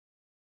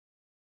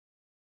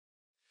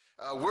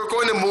We're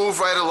going to move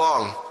right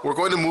along. We're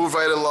going to move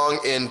right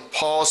along in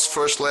Paul's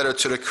first letter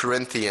to the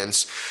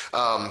Corinthians.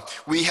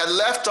 We had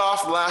left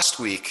off last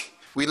week.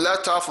 We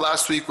left off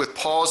last week with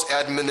Paul's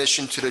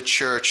admonition to the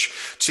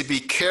church to be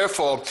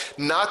careful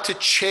not to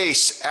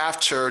chase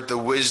after the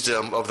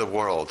wisdom of the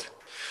world.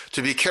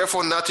 To be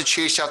careful not to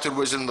chase after the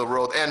wisdom of the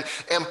world. And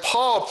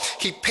Paul,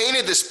 he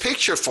painted this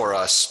picture for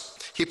us.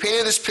 He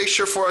painted this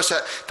picture for us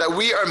that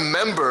we are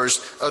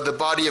members of the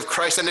body of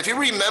Christ. And if you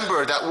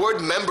remember, that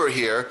word member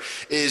here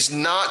is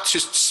not to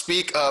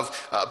speak of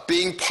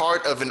being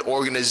part of an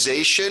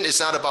organization. It's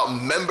not about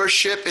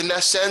membership in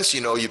that sense. You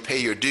know, you pay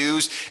your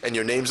dues and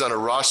your name's on a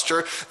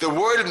roster. The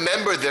word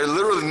member there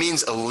literally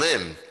means a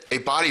limb, a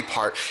body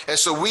part. And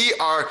so we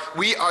are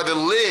the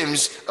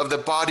limbs of the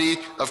body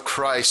of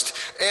Christ.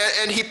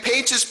 And he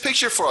paints this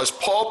picture for us.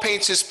 Paul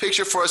paints this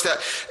picture for us that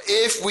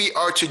if we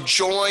are to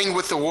join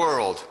with the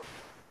world,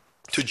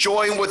 to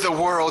join with the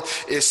world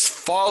is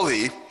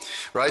folly,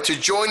 right? To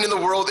join in the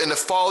world in the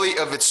folly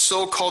of its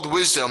so-called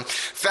wisdom,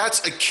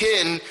 that's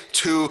akin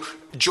to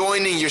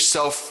joining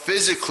yourself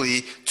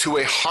physically to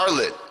a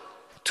harlot,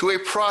 to a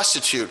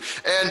prostitute.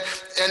 And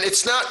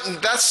it's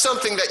not, that's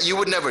something that you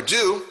would never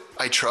do,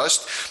 I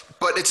trust,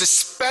 but it's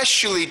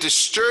especially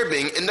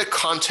disturbing in the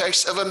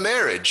context of a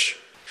marriage.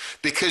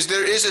 Because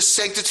there is a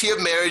sanctity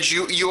of marriage.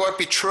 You are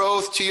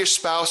betrothed to your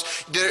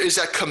spouse. There is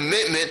a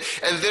commitment,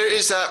 and there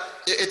is a.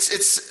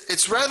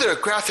 It's rather a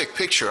graphic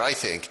picture, I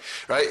think,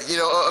 right? You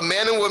know, a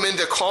man and woman,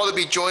 they're called to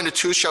be joined. The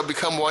two shall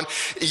become one.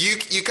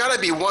 You got to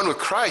be one with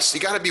Christ. You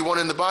got to be one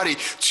in the body.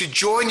 To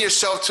join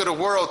yourself to the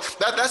world,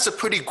 that's a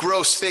pretty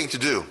gross thing to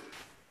do.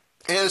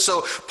 And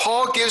so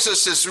Paul gives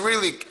us this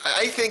really,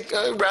 I think,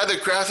 rather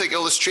graphic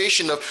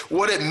illustration of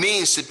what it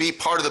means to be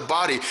part of the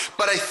body.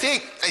 But I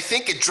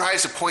think it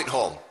drives a point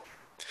home.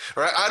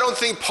 Right? I don't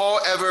think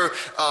Paul ever,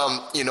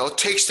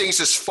 takes things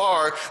this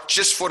far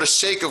just for the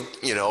sake of,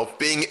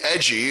 being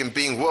edgy and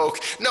being woke.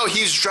 No,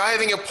 he's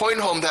driving a point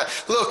home that,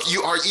 look,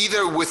 you are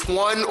either with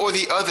one or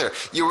the other.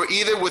 You are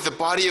either with the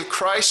body of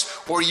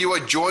Christ or you are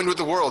joined with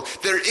the world.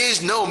 There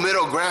is no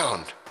middle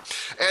ground.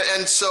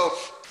 And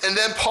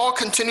then Paul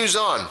continues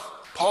on.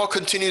 Paul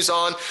continues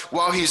on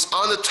while he's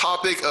on the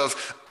topic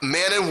of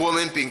man and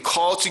woman being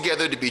called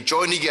together to be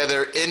joined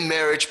together in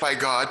marriage by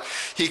God.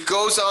 He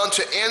goes on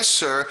to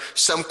answer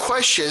some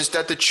questions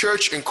that the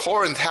church in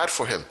Corinth had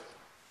for him.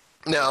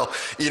 Now,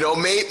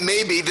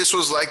 maybe this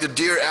was like the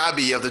Dear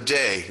Abby of the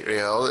day,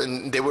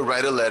 and they would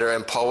write a letter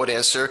and Paul would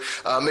answer,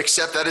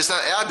 except that it's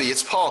not Abby,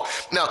 it's Paul.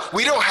 Now,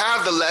 we don't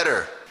have the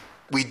letter.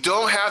 We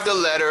don't have the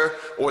letter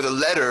or the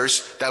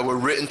letters that were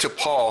written to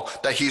Paul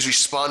that he's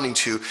responding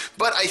to.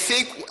 But I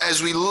think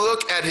as we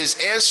look at his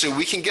answer,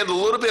 we can get a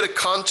little bit of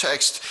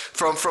context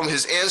from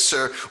his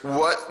answer,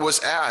 what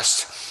was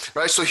asked.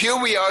 Right? So here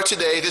we are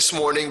today, this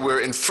morning, we're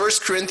in 1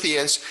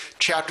 Corinthians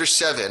chapter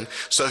 7.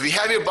 So if you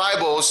have your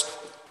Bibles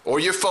or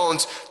your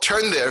phones,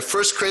 turn there,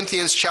 1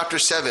 Corinthians chapter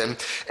 7.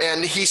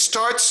 And he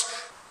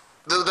starts,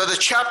 the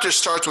chapter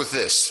starts with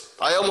this.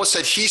 I almost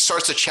said he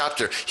starts a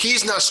chapter.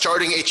 He's not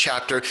starting a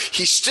chapter.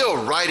 He's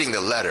still writing the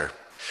letter,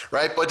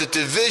 right? But the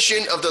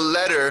division of the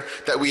letter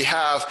that we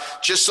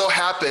have just so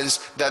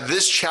happens that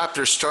this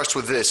chapter starts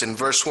with this in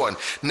verse 1.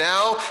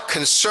 Now,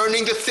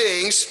 concerning the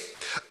things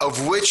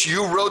of which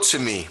you wrote to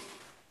me.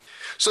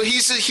 So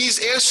he's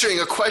answering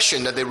a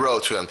question that they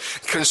wrote to him.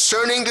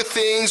 Concerning the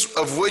things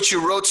of which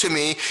you wrote to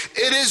me,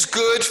 it is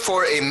good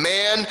for a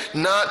man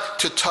not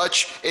to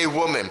touch a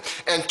woman.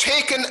 And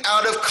taken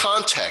out of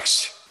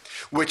context,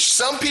 which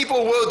some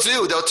people will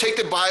do. They'll take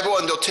the Bible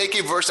and they'll take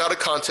a verse out of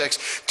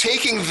context.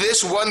 Taking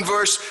this one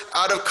verse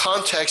out of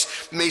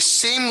context may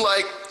seem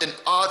like an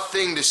odd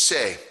thing to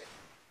say.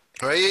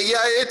 Right? Yeah,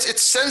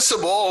 it's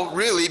sensible,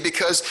 really,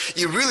 because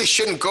you really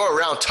shouldn't go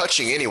around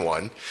touching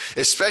anyone.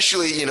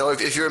 Especially,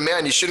 if you're a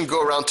man, you shouldn't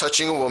go around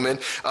touching a woman.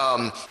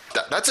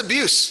 That's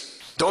abuse.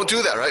 Don't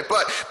do that, right?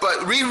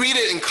 But reread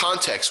it in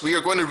context. We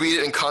are going to read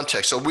it in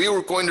context. So we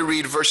were going to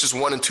read verses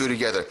 1 and 2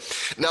 together.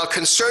 Now,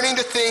 concerning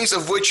the things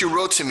of which you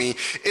wrote to me,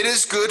 it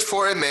is good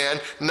for a man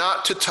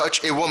not to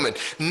touch a woman.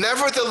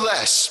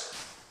 Nevertheless,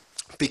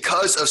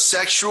 because of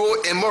sexual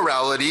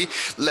immorality,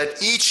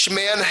 let each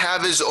man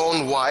have his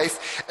own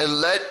wife, and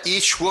let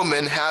each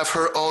woman have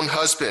her own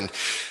husband.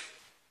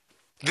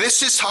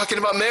 This is talking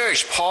about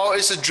marriage. Paul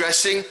is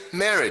addressing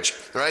marriage,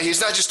 right?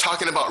 He's not just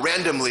talking about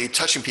randomly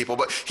touching people,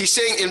 but he's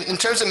saying in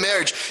terms of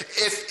marriage,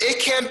 if it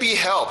can be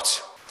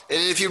helped, and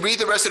if you read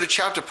the rest of the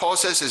chapter, Paul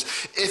says this,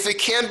 if it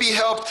can be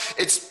helped,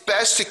 it's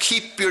best to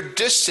keep your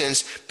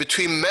distance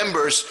between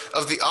members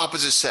of the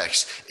opposite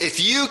sex. If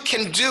you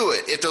can do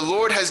it, if the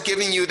Lord has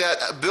given you that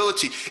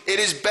ability, it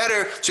is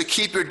better to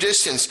keep your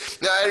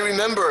distance. Now, I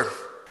remember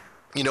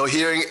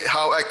hearing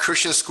how at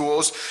Christian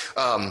schools,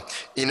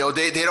 they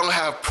don't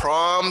have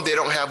prom, they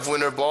don't have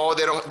winter ball,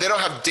 they don't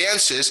have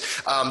dances.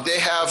 They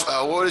have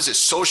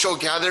social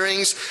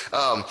gatherings,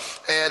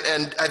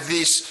 and at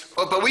these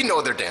but we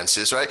know their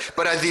dances, right?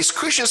 But at these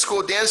Christian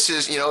school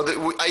dances,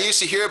 I used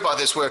to hear about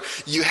this where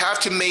you have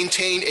to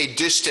maintain a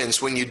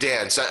distance when you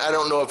dance. I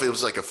don't know if it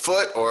was like a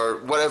foot or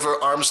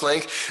whatever, arm's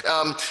length.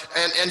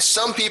 And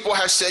some people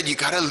have said you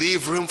got to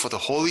leave room for the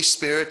Holy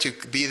Spirit to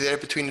be there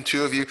between the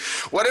two of you.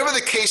 Whatever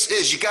the case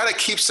is, you got to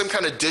keep some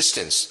kind of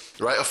distance,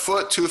 right? A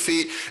foot, 2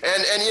 feet.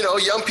 And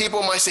young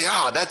people might say,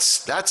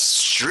 that's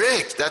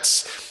strict.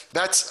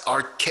 That's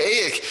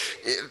archaic.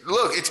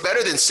 Look, it's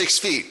better than 6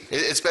 feet.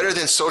 It's better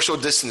than social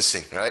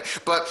distancing, right?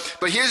 But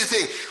here's the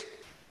thing.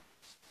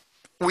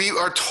 We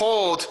are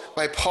told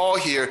by Paul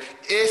here,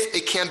 if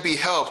it can be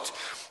helped,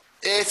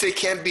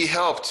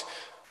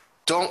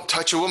 don't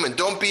touch a woman.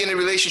 Don't be in a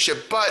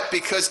relationship. But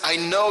because I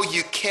know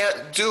you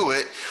can't do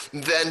it,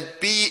 then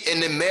be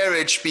in a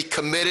marriage, be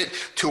committed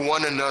to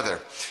one another.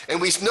 And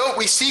we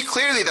see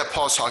clearly that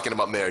Paul's talking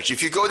about marriage.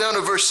 If you go down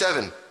to verse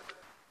 7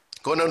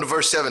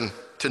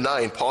 to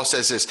 9, Paul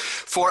says this,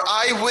 "For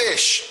I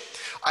wish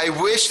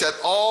that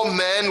all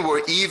men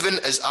were even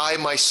as I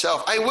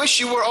myself. I wish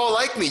you were all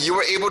like me. You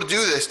were able to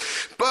do this.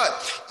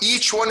 But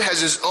each one has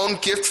his own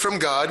gift from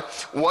God,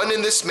 one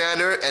in this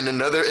manner and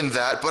another in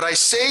that. But I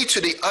say to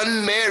the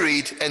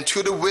unmarried and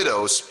to the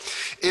widows,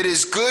 it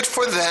is good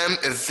for them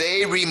if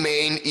they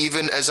remain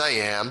even as I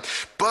am.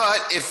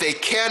 But if they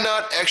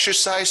cannot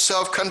exercise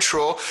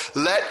self-control,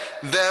 let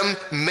them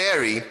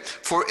marry.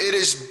 For it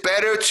is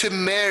better to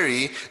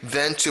marry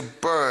than to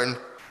burn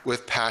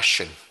with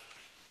passion."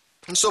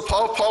 And so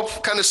Paul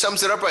kind of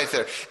sums it up right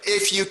there.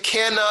 If you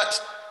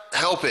cannot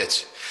help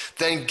it,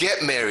 then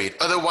get married.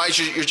 Otherwise,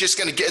 you're just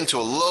going to get into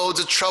loads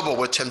of trouble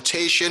with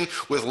temptation,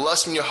 with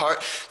lust in your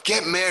heart.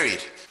 Get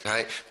married,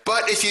 right?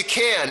 But if you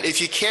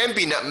can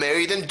be not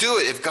married, then do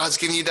it if God's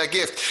giving you that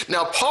gift.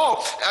 Now,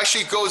 Paul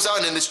actually goes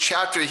on in this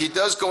chapter. He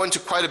does go into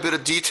quite a bit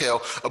of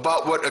detail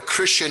about what a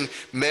Christian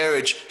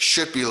marriage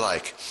should be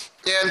like.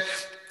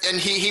 And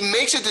he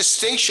makes a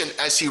distinction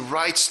as he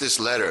writes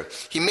this letter.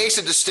 He makes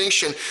a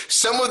distinction.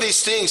 Some of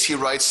these things he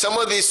writes, some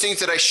of these things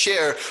that I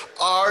share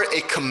are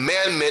a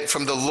commandment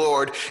from the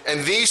Lord.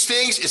 And these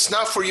things, it's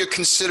not for your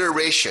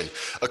consideration.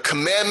 A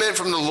commandment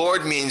from the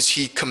Lord means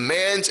he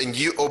commands and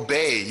you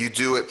obey, you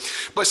do it.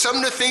 But some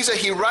of the things that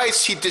he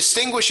writes, he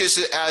distinguishes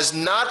it as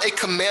not a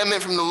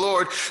commandment from the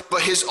Lord,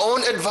 but his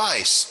own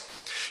advice.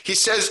 He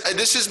says,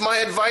 this is my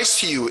advice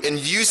to you. In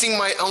using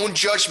my own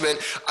judgment,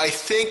 I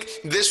think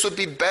this would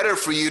be better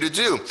for you to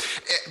do.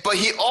 But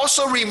he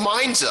also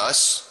reminds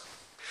us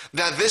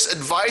that this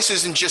advice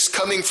isn't just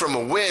coming from a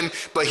whim,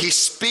 but he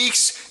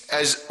speaks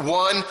as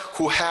one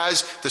who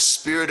has the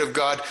Spirit of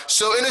God.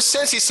 So in a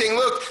sense, he's saying,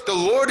 look, the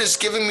Lord is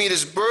giving me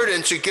this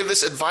burden to give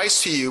this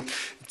advice to you.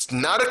 It's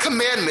not a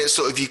commandment,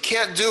 so if you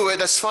can't do it,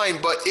 that's fine.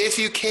 But if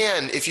you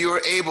can, if you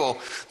are able,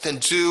 then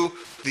do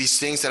these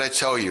things that I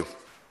tell you.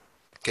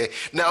 Okay.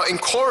 Now in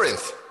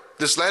Corinth,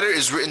 this letter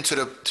is written to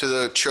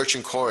the church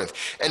in Corinth.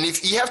 And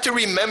if you have to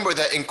remember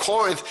that in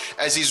Corinth,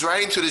 as he's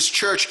writing to this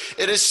church,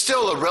 it is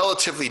still a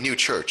relatively new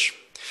church.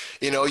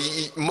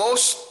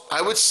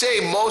 I would say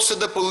most of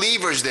the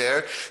believers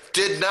there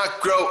did not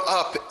grow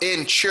up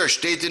in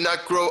church. They did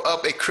not grow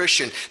up a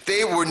Christian.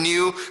 They were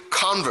new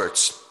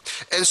converts.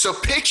 And so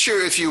picture,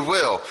 if you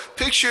will,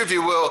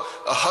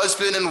 a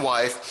husband and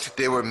wife.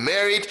 They were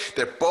married.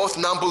 They're both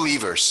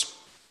non-believers,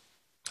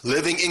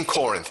 living in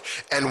Corinth,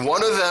 and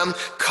one of them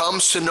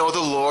comes to know the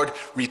Lord,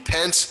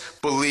 repents,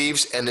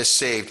 believes, and is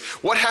saved.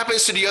 What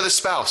happens to the other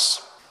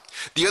spouse?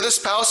 The other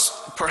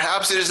spouse,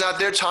 perhaps it is not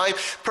their time,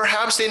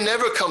 perhaps they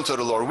never come to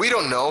the Lord. We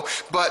don't know,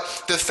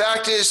 but the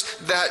fact is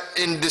that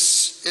in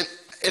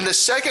the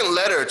second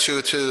letter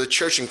to the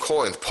church in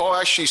Corinth, Paul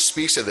actually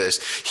speaks of this.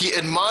 He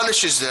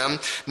admonishes them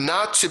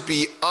not to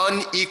be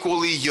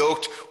unequally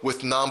yoked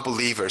with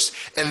non-believers.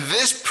 And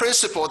this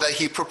principle that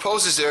he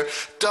proposes there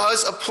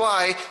does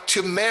apply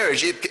to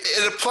marriage. It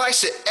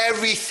applies to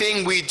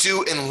everything we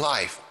do in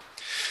life.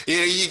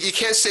 You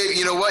can't say,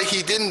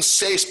 he didn't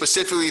say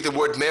specifically the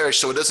word marriage,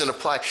 so it doesn't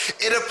apply.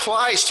 It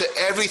applies to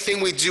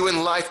everything we do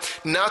in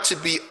life, not to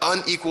be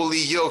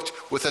unequally yoked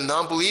with a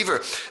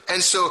non-believer.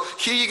 And so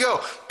here you go.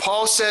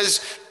 Paul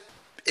says,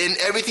 in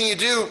everything you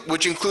do,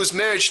 which includes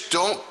marriage,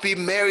 don't be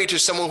married to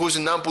someone who's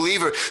a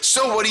non-believer.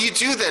 So what do you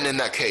do then in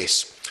that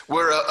case,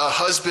 where a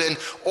husband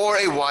or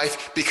a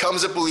wife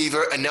becomes a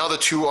believer and now the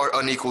two are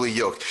unequally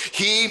yoked?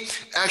 He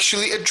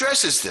actually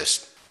addresses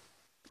this.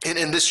 And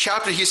in this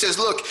chapter, he says,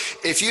 look,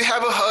 if you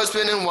have a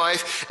husband and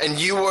wife and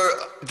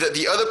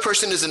the other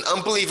person is an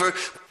unbeliever,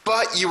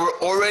 but you were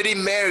already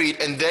married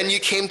and then you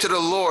came to the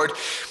Lord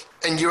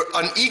and you're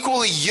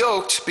unequally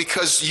yoked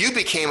because you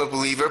became a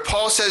believer,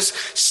 Paul says,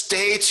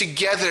 stay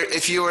together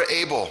if you are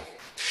able.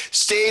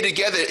 Stay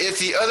together. If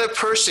the other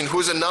person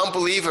who's a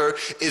non-believer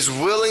is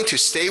willing to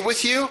stay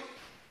with you,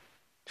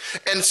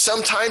 and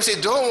sometimes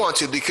they don't want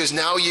to because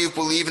now you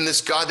believe in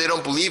this God they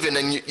don't believe in.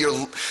 And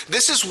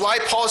this is why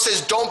Paul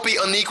says don't be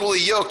unequally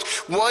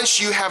yoked. Once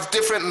you have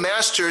different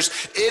masters,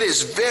 it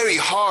is very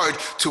hard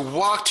to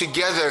walk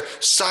together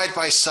side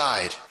by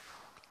side.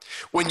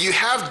 When you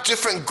have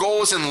different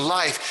goals in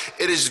life,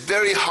 it is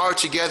very hard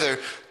together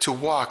to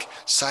walk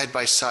side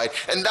by side.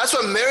 And that's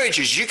what marriage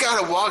is. You got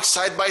to walk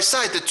side by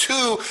side. The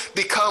two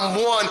become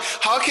one.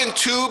 How can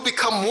two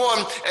become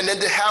one and then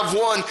to have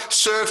one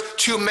serve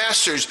two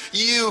masters?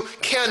 You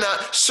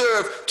cannot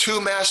serve two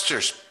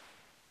masters.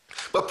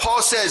 But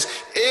Paul says,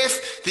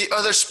 if the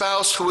other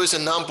spouse who is a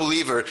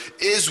non-believer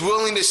is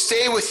willing to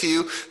stay with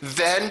you,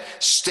 then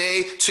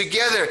stay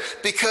together.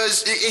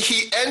 Because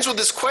he ends with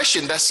this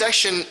question, that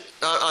section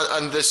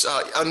on this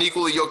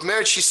unequally yoked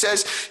marriage,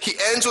 he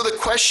ends with a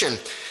question.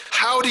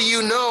 How do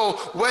you know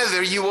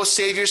whether you will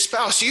save your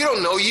spouse? You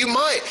don't know, you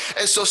might.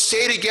 And so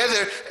stay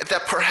together,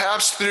 that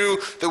perhaps through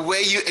the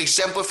way you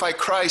exemplify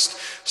Christ,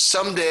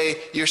 someday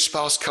your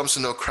spouse comes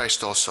to know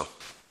Christ also.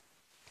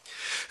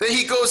 Then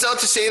he goes on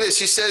to say this.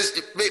 He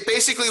says,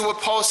 basically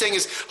what Paul is saying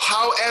is,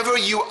 however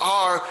you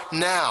are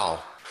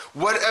now,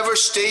 whatever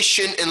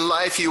station in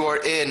life you are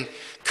in,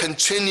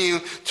 continue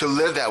to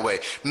live that way.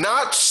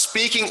 Not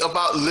speaking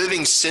about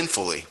living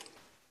sinfully,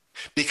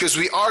 because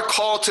we are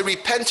called to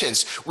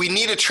repentance. We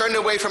need to turn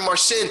away from our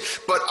sin,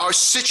 but our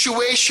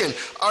situation,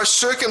 our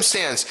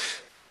circumstance,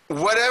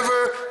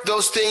 whatever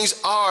those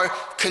things are,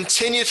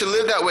 continue to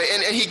live that way.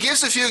 And he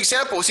gives a few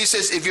examples. He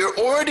says, if you're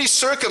already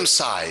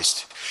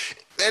circumcised,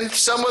 and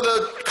some of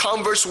the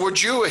converts were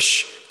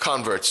Jewish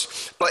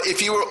converts. But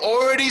if you were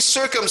already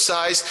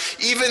circumcised,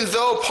 even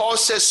though Paul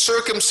says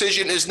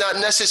circumcision is not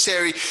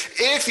necessary,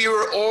 if you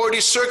were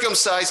already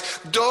circumcised,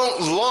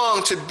 don't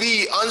long to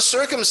be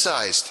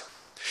uncircumcised.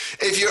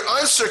 If you're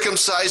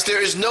uncircumcised,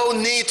 there is no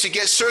need to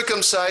get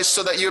circumcised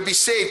so that you'll be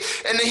saved.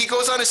 And then he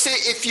goes on to say,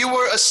 if you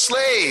were a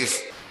slave,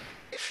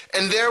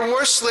 and there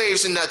were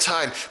slaves in that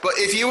time, but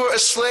if you were a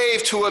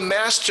slave to a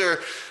master,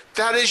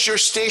 that is your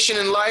station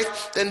in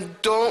life, then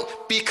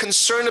don't be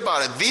concerned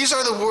about it. These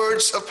are the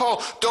words of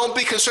Paul. Don't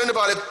be concerned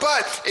about it.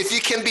 But if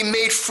you can be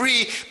made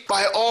free,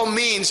 by all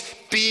means,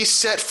 be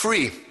set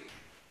free.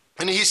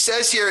 And he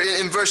says here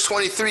in verse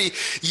 23,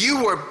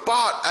 you were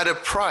bought at a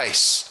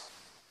price.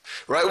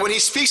 Right? When he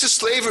speaks of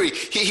slavery,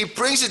 he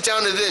brings it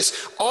down to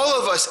this.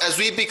 All of us, as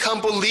we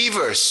become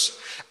believers,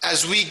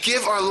 as we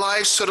give our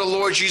lives to the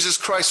Lord Jesus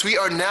Christ, we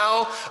are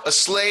now a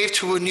slave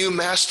to a new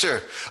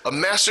master, a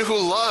master who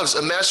loves,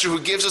 a master who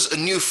gives us a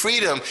new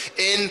freedom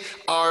in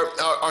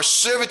our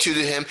servitude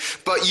to him.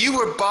 But you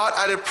were bought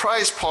at a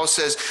price, Paul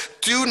says.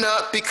 Do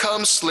not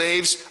become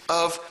slaves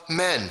of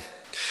men.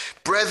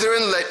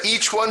 Brethren, let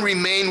each one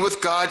remain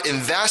with God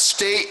in that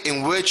state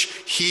in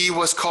which he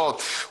was called.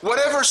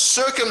 Whatever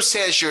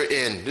circumstance you're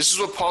in, this is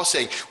what Paul's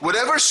saying,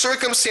 whatever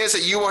circumstance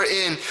that you are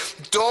in,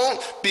 don't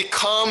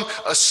become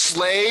a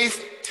slave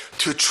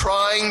to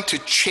trying to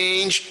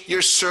change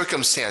your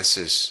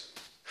circumstances.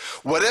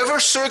 Whatever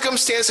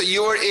circumstance that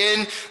you are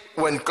in,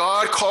 when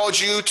God called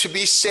you to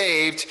be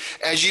saved,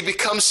 as you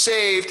become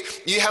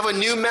saved, you have a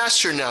new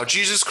master now,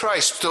 Jesus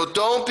Christ. So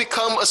don't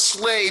become a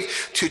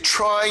slave to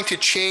trying to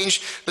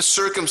change the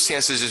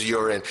circumstances that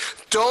you're in.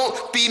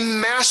 Don't be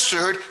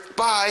mastered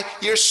by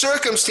your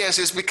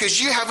circumstances,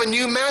 because you have a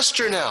new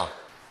master now.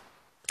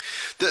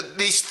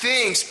 These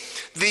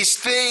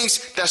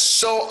things that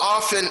so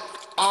often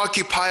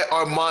occupy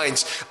our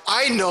minds.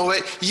 I know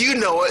it, you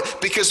know it,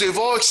 because we've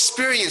all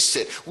experienced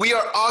it. We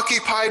are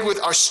occupied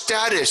with our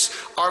status,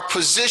 our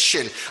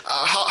position,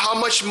 how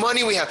much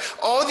money we have.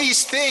 All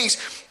these things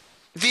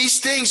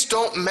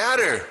don't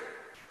matter.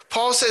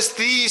 Paul says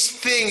these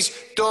things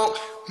don't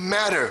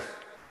matter.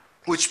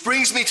 Which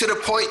brings me to the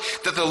point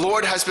that the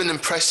Lord has been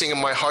impressing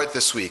in my heart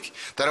this week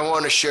that I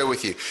want to share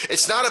with you.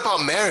 It's not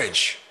about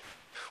marriage.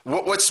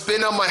 What's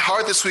been on my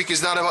heart this week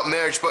is not about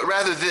marriage, but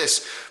rather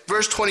this.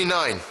 Verse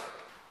 29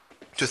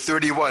 to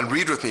 31.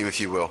 Read with me, if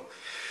you will.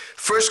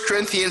 1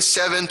 Corinthians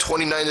 7,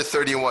 29 to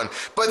 31.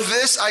 But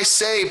this I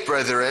say,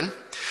 brethren,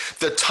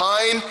 the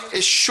time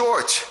is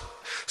short,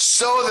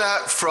 so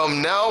that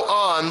from now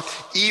on,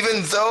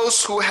 even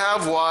those who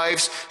have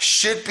wives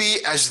should be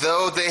as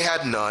though they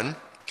had none,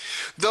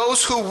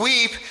 those who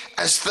weep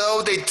as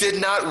though they did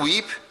not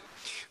weep,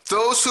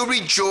 those who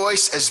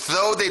rejoice as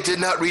though they did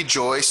not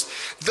rejoice,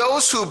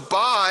 those who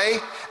buy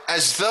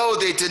as though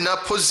they did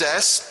not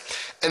possess,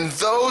 and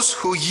those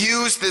who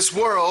use this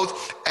world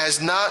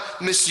as not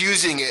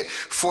misusing it,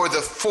 for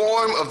the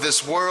form of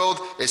this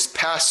world is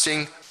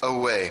passing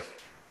away.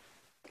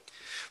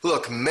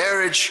 Look,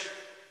 marriage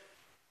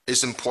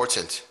is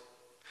important.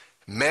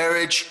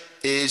 Marriage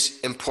is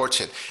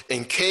important.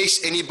 In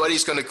case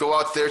anybody's going to go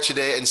out there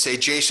today and say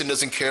Jason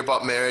doesn't care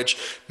about marriage,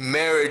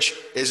 marriage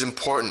is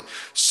important.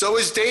 So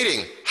is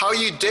dating. How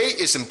you date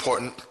is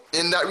important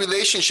in that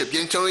relationship,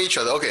 getting to know each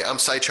other. Okay, I'm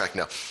sidetracked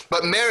now.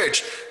 But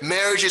marriage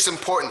is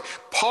important.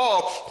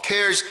 Paul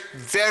cares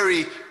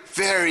very,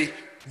 very,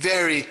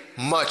 very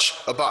much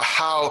about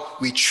how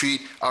we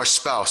treat our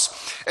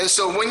spouse. And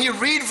so when you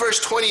read verse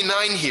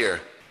 29 here,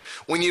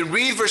 when you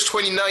read verse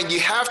 29, you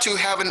have to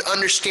have an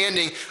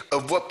understanding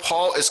of what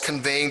Paul is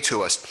conveying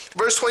to us.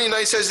 Verse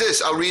 29 says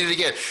this, I'll read it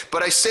again.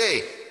 But I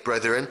say,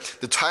 brethren,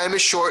 the time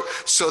is short,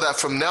 so that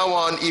from now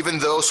on, even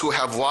those who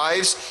have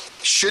wives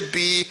should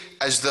be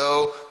as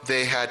though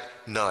they had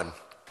none.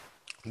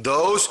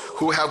 Those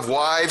who have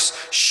wives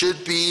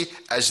should be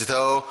as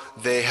though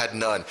they had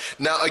none.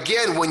 Now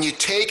again, when you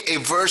take a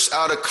verse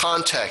out of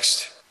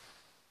context,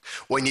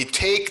 when you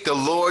take the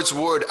Lord's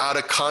word out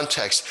of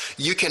context,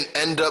 you can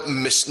end up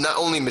not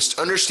only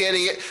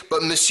misunderstanding it,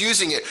 but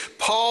misusing it.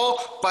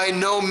 Paul by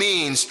no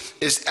means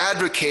is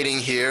advocating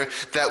here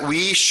that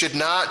we should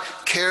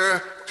not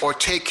care or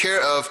take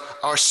care of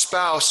our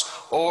spouse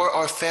or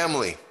our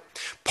family.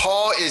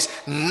 Paul is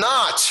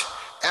not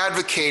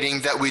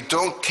advocating that we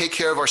don't take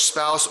care of our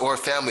spouse or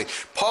family.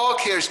 Paul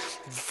cares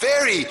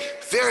very,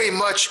 very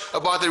much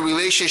about the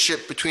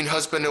relationship between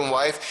husband and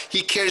wife.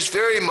 He cares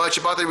very much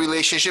about the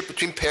relationship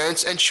between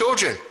parents and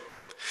children.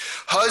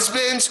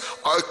 Husbands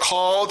are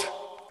called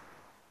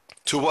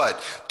to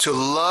what? To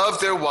love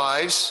their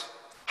wives.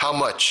 How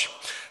much?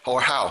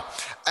 Or how?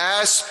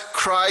 As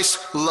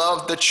Christ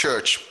loved the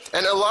church.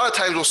 And a lot of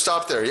times we'll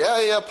stop there.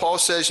 Yeah, Paul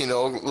says,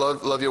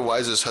 love your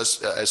wives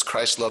as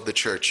Christ loved the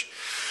church.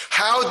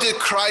 How did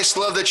Christ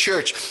love the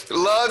church?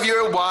 Love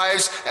your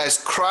wives as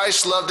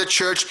Christ loved the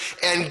church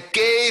and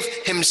gave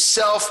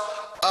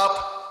himself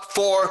up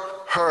for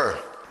her.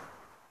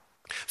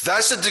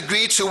 That's the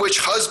degree to which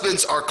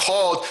husbands are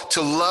called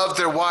to love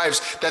their wives,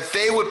 that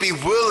they would be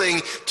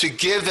willing to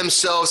give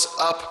themselves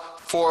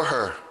up for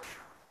her.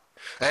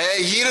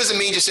 And he doesn't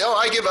mean just say,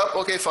 I give up,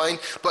 okay, fine.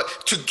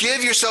 But to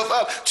give yourself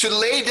up, to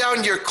lay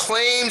down your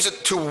claims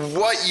to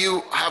what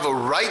you have a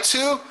right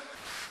to,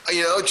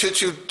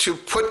 to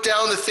put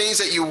down the things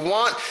that you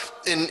want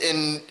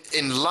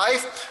in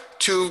life,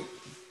 to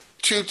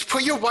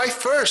put your wife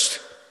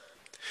first.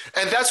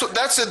 And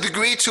that's the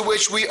degree to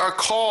which we are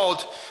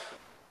called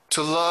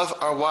to love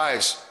our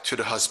wives to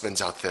the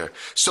husbands out there.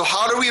 So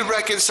how do we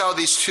reconcile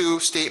these two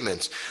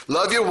statements?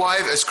 Love your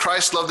wife as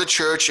Christ loved the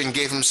church and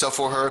gave himself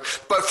for her,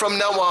 but from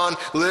now on,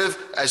 live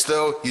as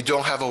though you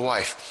don't have a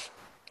wife.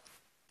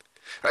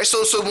 Right?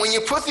 So when you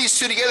put these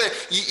two together,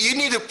 you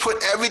need to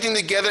put everything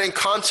together in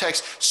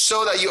context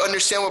so that you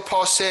understand what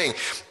Paul's saying.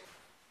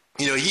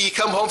 He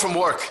come home from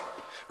work,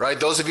 right?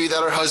 Those of you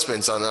that are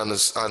husbands on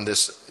this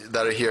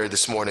that are here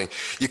this morning,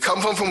 you come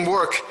home from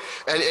work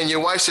and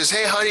your wife says,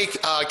 "Hey, honey,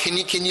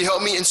 can you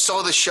help me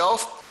install the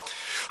shelf?"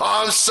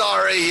 "Oh, I'm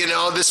sorry,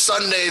 this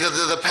Sunday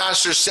the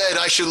pastor said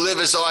I should live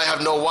as though I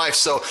have no wife,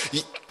 so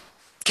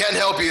can't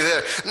help you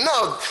there."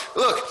 No,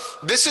 look,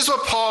 this is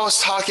what Paul is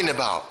talking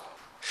about.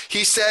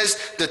 He says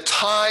the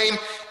time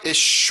is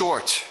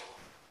short.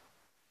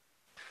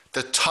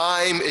 The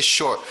time is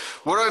short.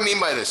 What do I mean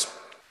by this?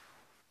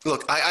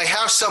 Look, I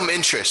have some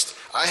interest.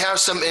 I have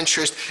some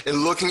interest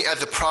in looking at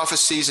the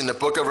prophecies in the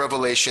book of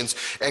Revelations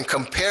and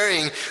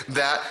comparing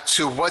that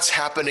to what's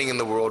happening in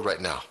the world right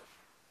now.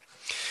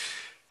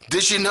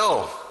 Did you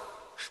know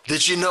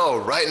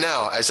right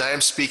now, as I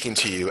am speaking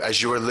to you,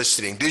 as you are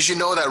listening, did you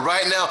know that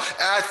right now,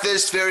 at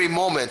this very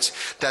moment,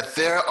 that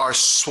there are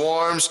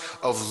swarms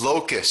of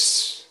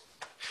locusts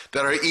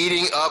that are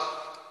eating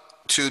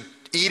up to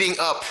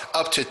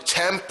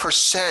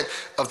 10%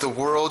 of the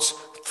world's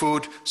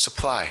food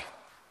supply?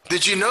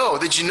 Did you know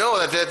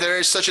that there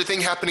is such a thing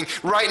happening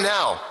right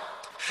now?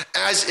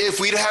 As if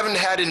we haven't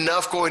had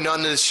enough going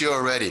on this year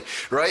already,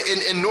 right?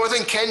 In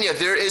northern Kenya,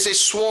 there is a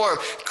swarm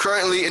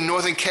currently in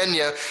northern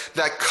Kenya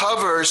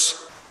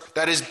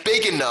that is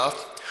big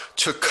enough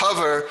to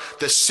cover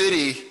the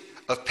city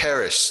of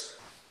Paris.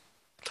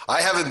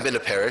 I haven't been to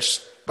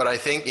Paris, but I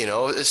think,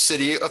 the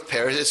city of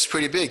Paris is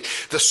pretty big.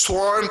 The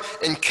swarm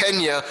in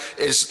Kenya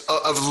is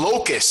of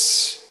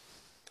locusts.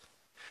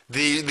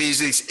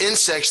 These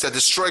insects that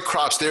destroy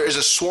crops. There is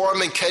a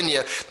swarm in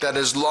Kenya that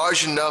is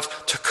large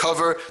enough to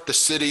cover the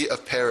city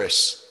of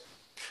Paris.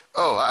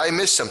 Oh, I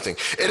missed something.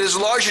 It is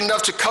large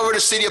enough to cover the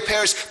city of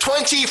Paris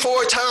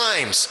 24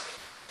 times.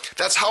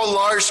 That's how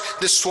large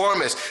this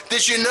swarm is.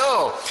 Did you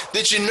know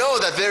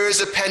that there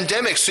is a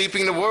pandemic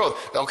sweeping the world?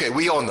 Okay,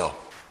 we all know.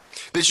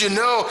 Did you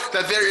know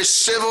that there is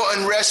civil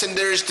unrest and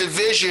there is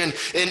division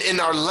in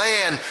our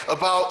land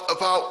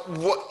about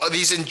what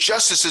these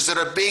injustices that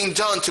are being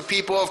done to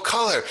people of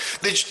color?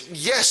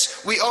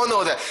 Yes, we all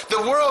know that.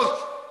 The world,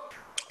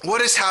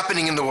 what is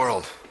happening in the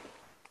world?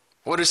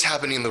 What is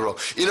happening in the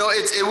world?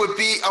 It would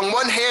be, on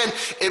one hand,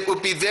 it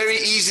would be very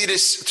easy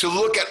to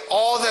look at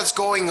all that's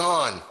going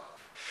on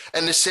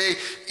and to say,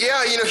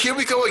 yeah, here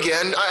we go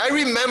again. I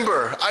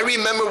remember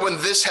when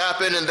this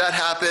happened and that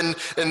happened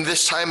and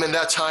this time and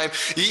that time.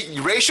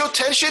 Racial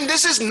tension,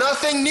 this is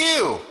nothing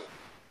new.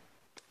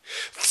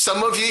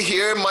 Some of you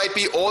here might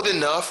be old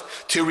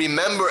enough to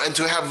remember and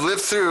to have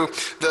lived through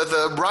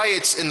the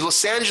riots in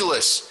Los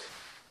Angeles.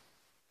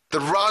 The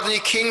Rodney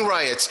King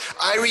riots.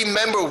 I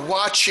remember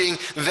watching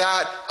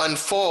that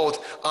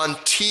unfold on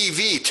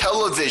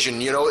television.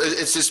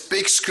 It's this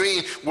big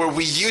screen where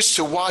we used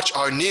to watch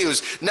our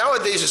news.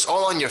 Nowadays, it's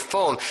all on your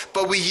phone.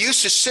 But we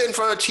used to sit in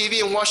front of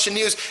TV and watch the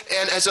news.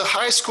 And as a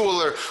high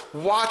schooler,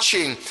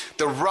 watching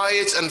the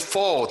riots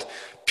unfold,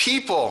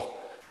 people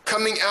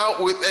coming out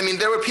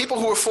there were people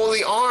who were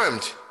fully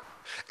armed.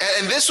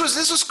 And this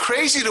was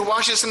crazy to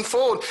watch this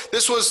unfold.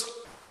 This was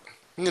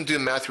I'm going to do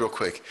the math real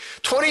quick.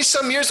 20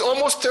 some years,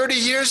 almost 30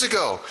 years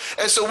ago.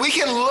 And so we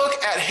can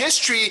look at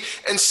history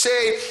and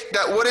say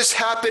that what is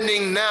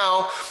happening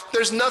now,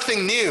 there's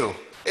nothing new.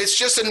 It's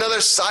just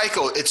another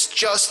cycle. It's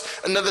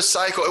just another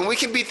cycle. And we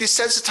can be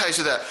desensitized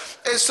to that.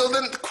 And so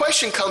then the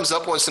question comes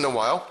up once in a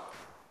while.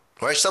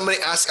 Right? Somebody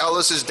asked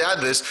Alice's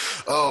dad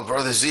this, oh,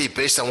 Brother Z,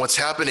 based on what's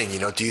happening,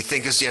 do you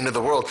think it's the end of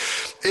the world?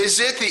 Is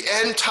it the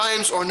end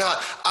times or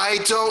not? I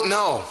don't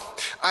know.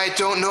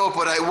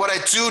 But what I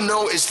do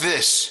know is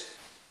this.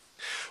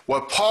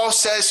 What Paul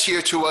says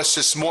here to us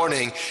this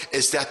morning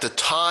is that the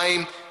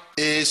time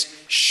is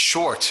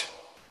short.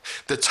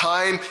 The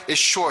time is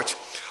short.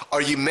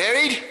 Are you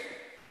married?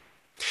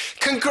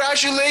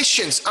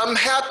 Congratulations. I'm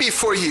happy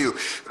for you.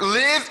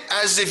 Live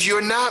as if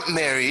you're not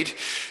married.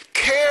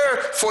 Care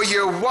for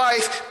your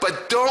wife,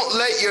 but don't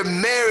let your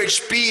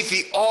marriage be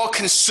the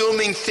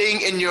all-consuming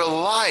thing in your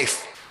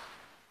life.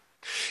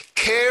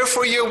 Care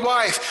for your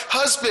wife.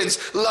 Husbands,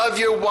 love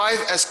your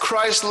wife as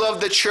Christ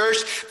loved the church,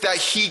 that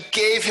he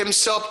gave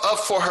himself up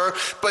for her.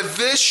 But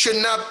this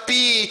should not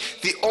be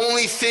the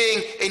only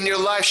thing in your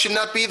life, should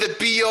not be the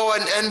be-all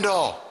and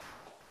end-all.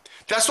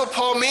 That's what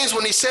Paul means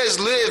when he says,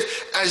 live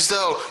as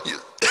though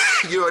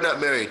you are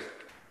not married.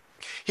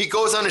 He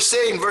goes on to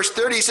say in verse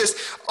 30, he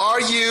says,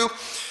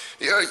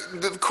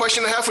 the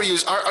question I have for you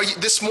is, are you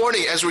this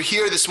morning, as we're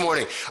here this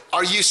morning,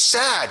 are you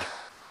sad?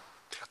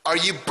 Are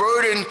you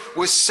burdened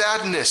with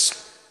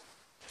sadness?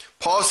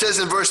 Paul says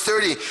in verse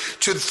 30,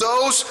 to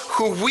those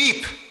who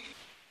weep.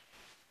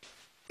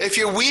 If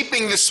you're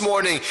weeping this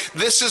morning,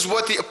 this is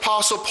what the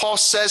Apostle Paul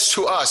says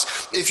to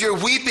us. If you're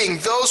weeping,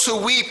 those who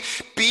weep,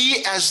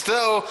 be as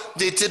though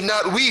they did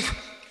not weep.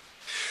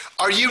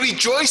 Are you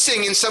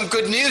rejoicing in some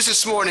good news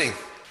this morning?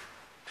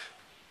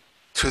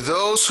 To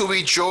those who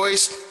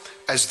rejoice,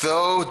 as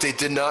though they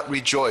did not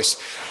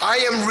rejoice. I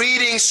am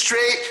reading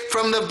straight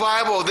from the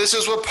Bible. This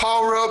is what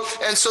Paul wrote.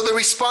 And so the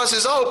response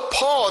is, oh,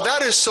 Paul,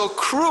 that is so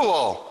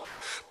cruel.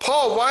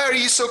 Paul, why are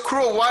you so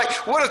cruel?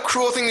 What a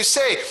cruel thing to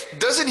say.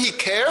 Doesn't he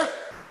care?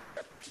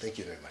 Thank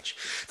you very much.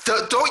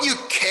 Don't you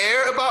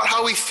care about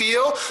how we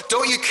feel?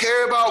 Don't you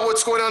care about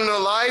what's going on in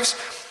our lives?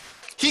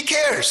 He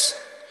cares.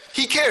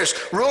 He cares.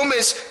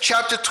 Romans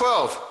chapter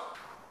 12.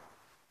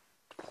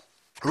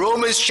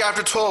 Romans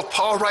chapter 12,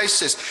 Paul writes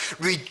this,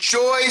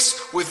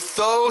 rejoice with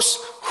those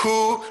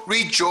who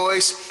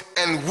rejoice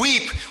and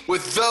weep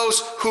with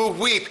those who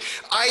weep.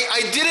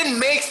 I didn't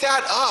make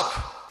that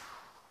up.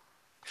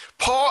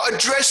 Paul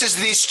addresses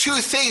these two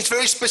things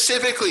very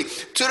specifically.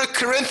 To the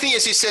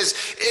Corinthians, he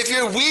says, if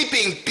you're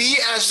weeping, be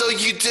as though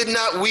you did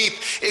not weep.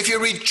 If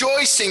you're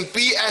rejoicing,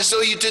 be as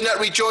though you did not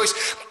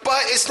rejoice.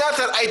 But it's not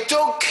that I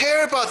don't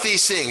care about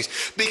these things,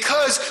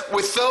 because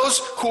with those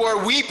who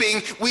are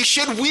weeping, we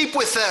should weep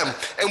with them.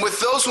 And with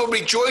those who are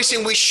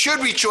rejoicing, we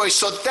should rejoice.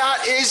 So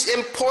that is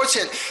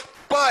important.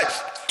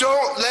 But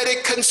don't let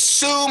it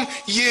consume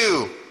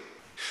you.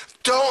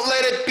 Don't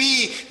let it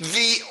be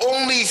the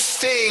only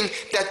thing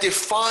that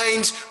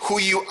defines who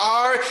you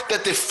are,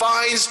 that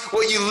defines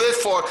what you live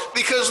for.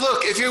 Because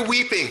look, if you're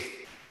weeping,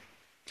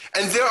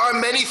 and there are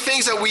many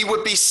things that we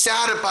would be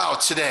sad about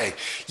today.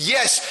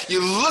 Yes,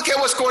 you look at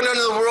what's going on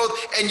in the world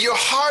and your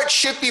heart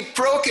should be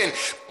broken.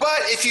 But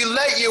if you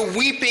let your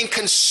weeping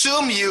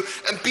consume you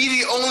and be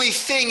the only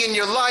thing in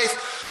your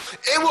life,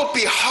 it will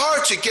be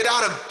hard to get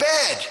out of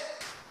bed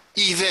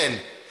even.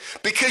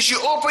 Because you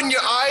open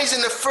your eyes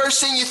and the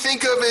first thing you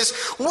think of is,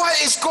 what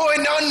is going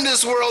on in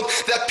this world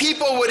that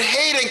people would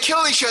hate and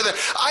kill each other?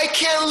 I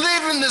can't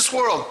live in this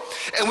world.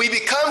 And we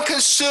become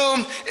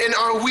consumed in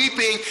our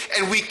weeping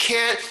and we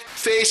can't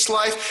face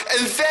life.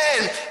 And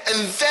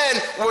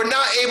then we're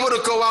not able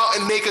to go out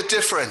and make a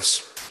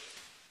difference.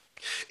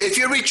 If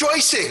you're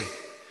rejoicing,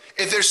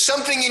 if there's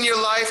something in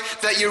your life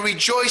that you're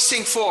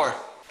rejoicing for,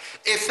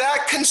 if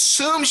that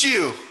consumes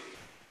you,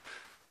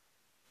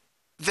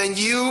 then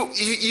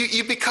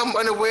you become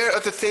unaware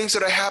of the things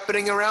that are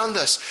happening around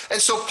us.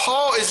 And so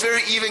Paul is very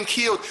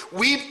even-keeled.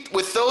 Weep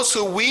with those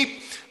who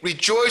weep,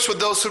 rejoice with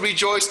those who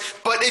rejoice.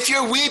 But if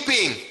you're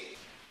weeping,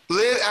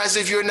 live as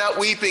if you're not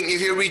weeping. If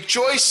you're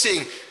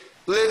rejoicing,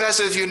 live as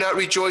if you're not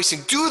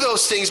rejoicing. Do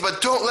those things,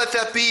 but don't let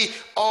that be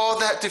all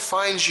that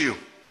defines you.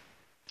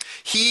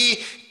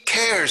 He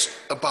cares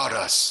about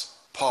us,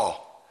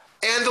 Paul.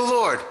 And the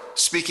Lord,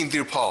 speaking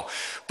through Paul.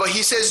 But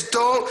he says,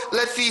 don't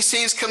let these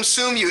things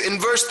consume you. In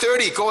verse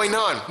 30, going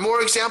on,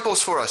 more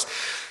examples for us.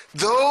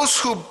 Those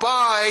who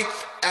buy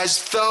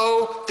as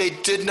though they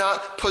did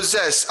not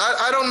possess.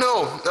 I don't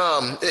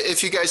know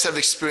if you guys have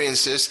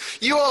experienced this.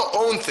 You all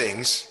own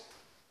things,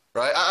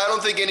 right? I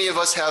don't think any of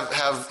us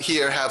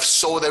have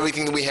sold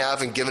everything that we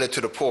have and given it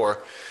to the poor.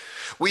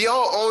 We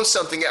all own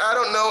something. I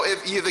don't know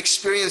if you've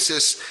experienced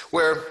this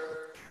where,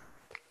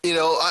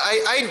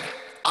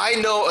 I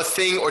know a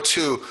thing or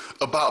two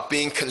about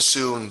being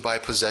consumed by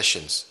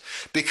possessions.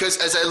 Because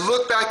as I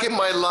look back in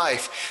my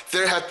life,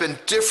 there have been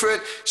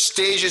different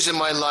stages in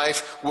my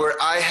life where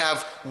I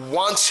have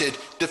wanted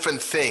different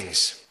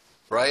things.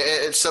 right?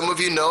 And some of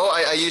you know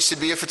I used to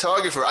be a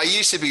photographer. I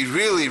used to be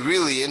really,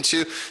 really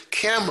into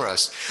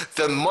cameras.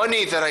 The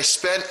money that I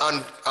spent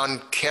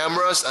on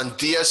cameras, on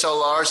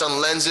DSLRs,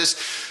 on lenses,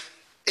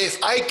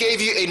 if I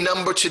gave you a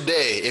number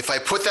today, if I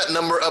put that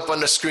number up on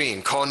the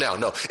screen, call now.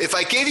 No, if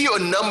I gave you a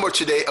number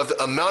today of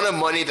the amount of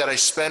money that I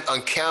spent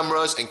on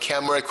cameras and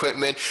camera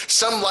equipment,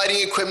 some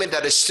lighting equipment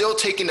that is still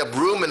taking up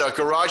room in our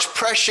garage,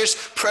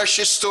 precious,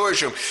 precious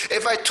storage room.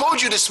 If I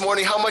told you this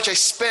morning how much I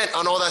spent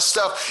on all that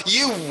stuff,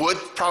 you would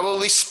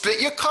probably spit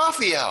your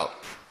coffee out.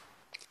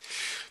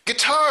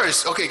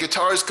 Guitars, okay,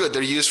 guitar is good.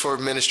 They're used for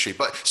ministry.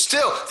 But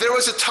still, there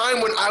was a time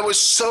when I was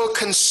so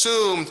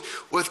consumed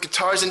with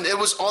guitars, and it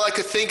was all I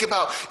could think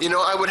about. You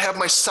know, I would have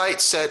my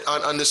sights set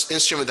on this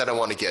instrument that I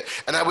want to get.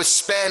 And I would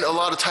spend a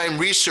lot of time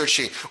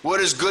researching what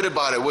is good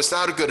about it, what's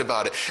not good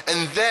about it.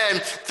 And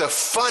then the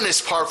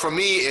funnest part for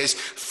me is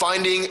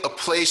finding a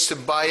place to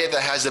buy it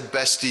that has the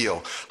best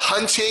deal.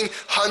 Hunting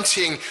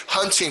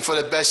for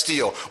the best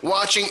deal.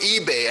 Watching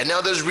eBay, and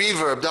now there's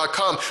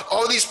Reverb.com.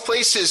 All these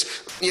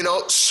places, you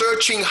know,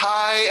 searching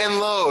high and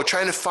low,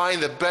 trying to find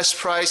the best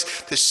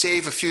price to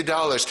save a few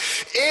dollars.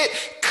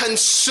 It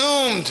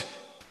consumed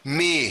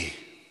me.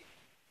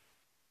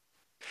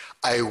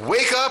 I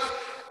wake up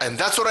and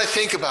that's what I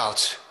think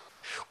about.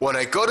 When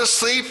I go to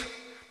sleep,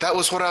 that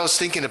was what I was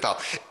thinking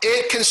about.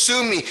 It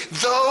consumed me.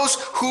 Those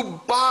who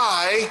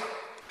buy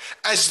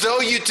as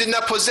though you did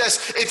not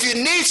possess. If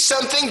you need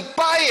something,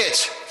 buy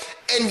it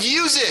and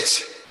use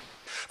it.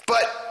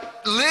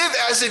 But live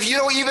as if you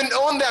don't even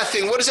own that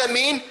thing. What does that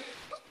mean?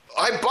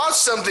 I bought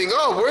something.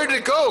 Oh, where did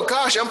it go?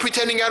 Gosh, I'm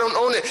pretending I don't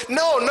own it.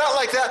 No, not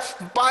like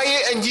that. Buy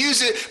it and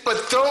use it,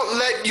 but don't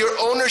let your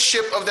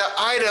ownership of that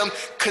item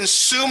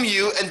consume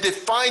you and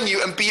define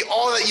you and be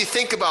all that you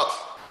think about.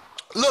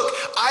 Look,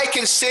 I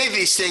can say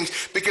these things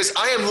because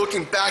I am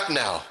looking back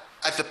now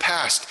at the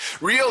past,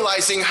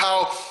 realizing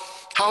how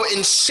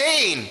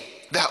insane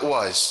that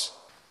was.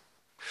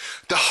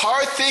 The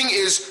hard thing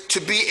is to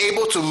be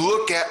able to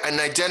look at and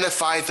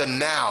identify the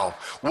now.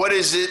 What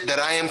is it that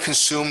I am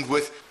consumed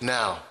with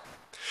now?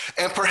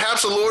 And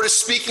perhaps the Lord is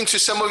speaking to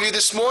some of you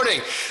this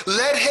morning.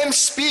 Let him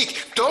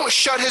speak. Don't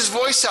shut his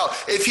voice out.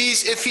 If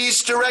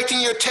he's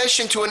directing your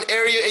attention to an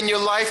area in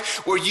your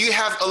life where you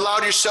have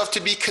allowed yourself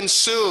to be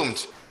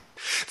consumed,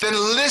 then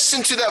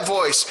listen to that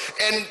voice.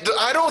 And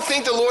I don't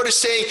think the Lord is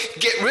saying,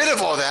 get rid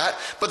of all that.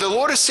 But the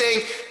Lord is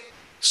saying,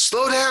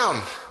 slow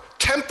down.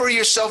 Temper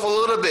yourself a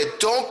little bit.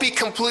 Don't be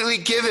completely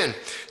given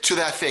to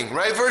that thing,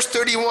 right? Verse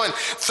 31,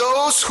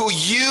 those who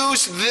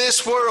use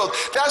this world,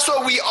 that's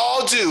what we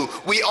all do.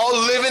 We all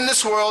live in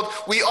this world.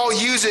 We all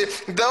use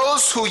it.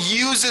 Those who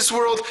use this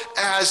world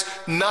as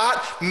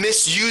not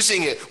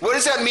misusing it. What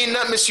does that mean,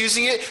 not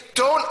misusing it?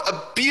 Don't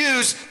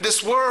abuse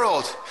this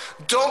world.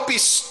 Don't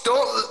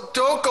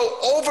go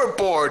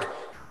overboard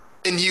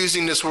in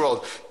using this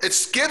world.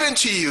 It's given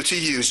to you to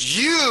use.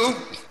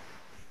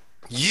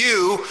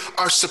 You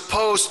are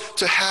supposed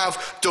to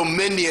have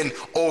dominion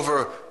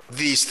over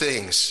these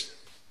things.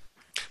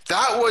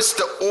 That was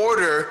the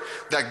order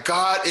that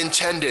God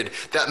intended,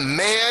 that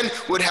man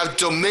would have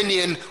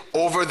dominion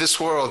over this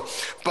world.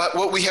 But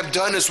what we have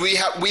done is we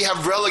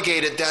have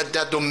relegated that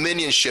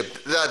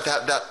dominionship,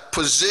 that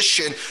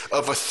position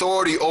of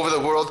authority over the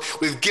world.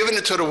 We've given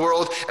it to the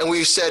world, and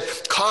we've said,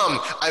 come,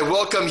 I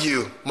welcome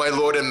you, my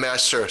Lord and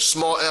Master,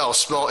 small l,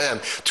 small m.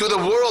 To the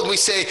world we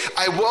say,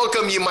 I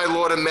welcome you, my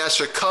Lord and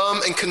Master,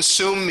 come and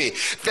consume me.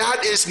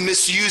 That is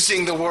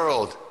misusing the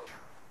world.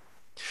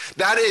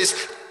 That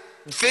is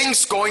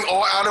things going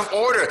all out of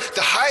order.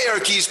 The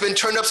hierarchy has been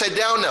turned upside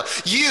down now.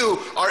 You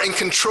are in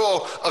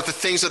control of the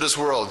things of this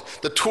world,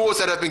 the tools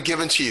that have been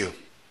given to you,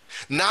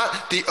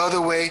 not the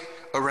other way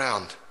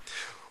around.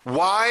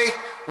 Why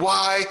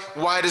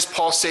does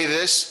Paul say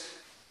this?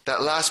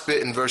 That last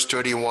bit in verse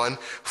 31,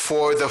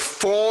 for the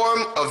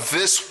form of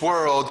this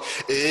world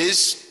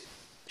is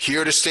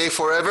here to stay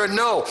forever?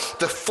 No,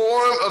 the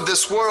form of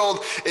this world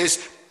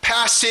is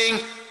passing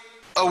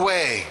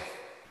away.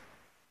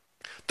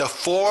 The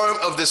form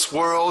of this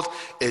world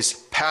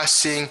is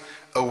passing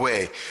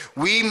away.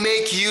 We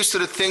make use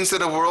of the things of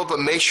the world, but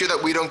make sure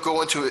that we don't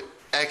go into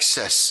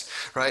excess,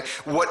 right?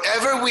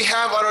 Whatever we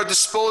have at our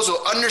disposal,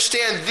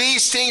 understand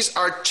these things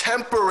are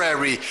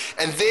temporary,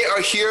 and they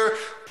are here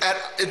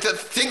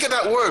think of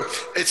that word,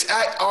 it's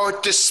at our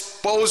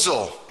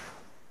disposal.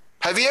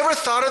 Have you ever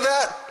thought of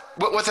that?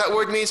 What that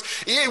word means?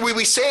 Yeah,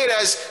 we say it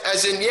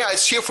as in, yeah,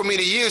 it's here for me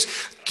to use.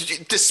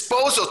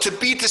 Disposal, to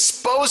be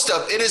disposed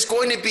of. It is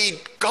going to be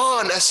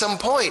gone at some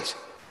point.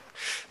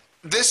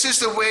 This is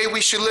the way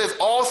we should live.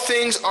 All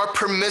things are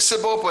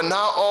permissible, but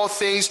not all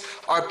things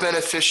are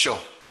beneficial.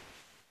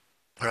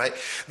 All right?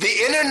 The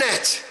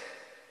internet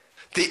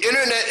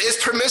is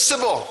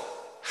permissible.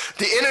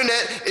 The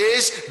internet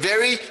is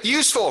very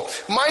useful.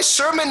 My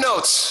sermon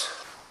notes,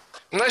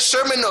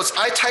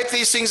 I type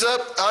these things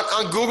up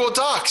on Google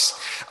Docs.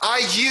 I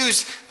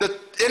use the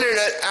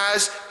internet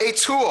as a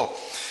tool.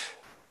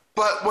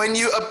 But when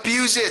you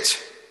abuse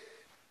it,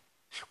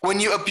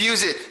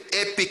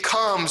 it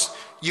becomes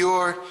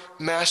your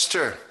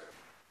master.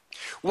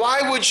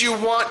 Why would you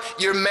want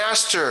your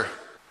master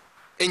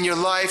in your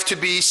life to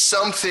be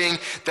something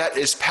that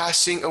is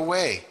passing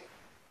away?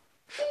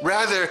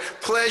 Rather,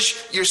 pledge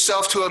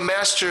yourself to a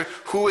master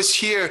who is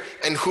here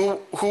and who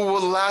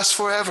will last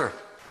forever.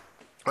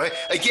 Right?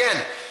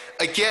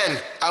 Again,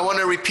 I want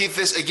to repeat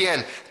this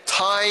again.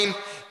 Time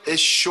is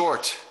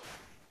short.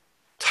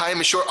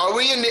 Time is short. Are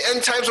we in the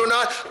end times or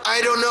not?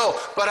 I don't know.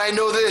 But I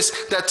know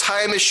this, that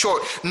time is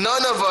short.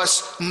 None of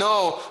us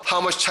know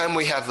how much time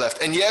we have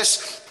left. And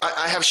yes,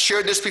 I have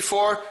shared this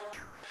before.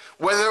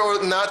 Whether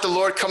or not the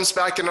Lord comes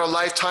back in our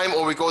lifetime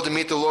or we go to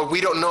meet the Lord,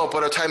 we don't know,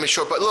 but our time is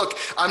short. But look,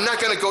 I'm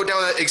not going to go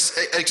down that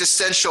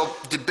existential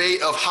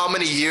debate of how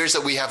many years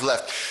that we have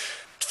left.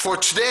 For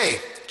today,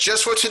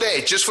 just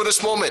for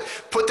this moment,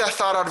 put that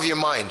thought out of your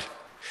mind.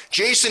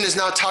 Jason is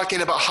not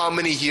talking about how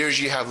many years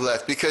you have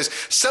left, because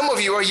some of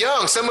you are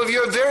young, some of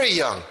you are very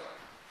young.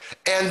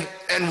 And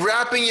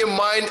wrapping your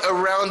mind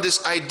around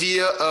this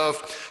idea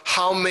of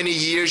how many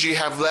years you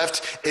have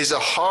left is a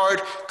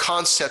hard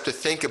concept to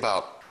think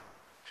about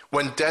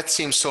when death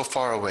seems so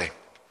far away.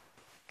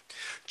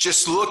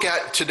 Just look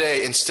at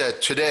today instead.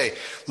 Today,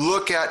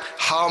 look at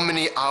how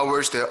many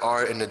hours there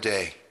are in a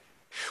day.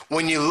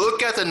 When you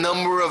look at the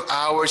number of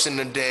hours in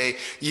a day,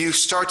 you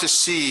start to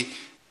see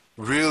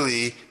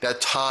really that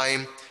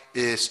time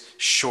is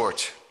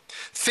short.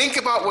 Think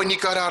about when you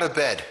got out of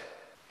bed.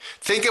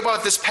 Think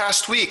about this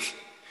past week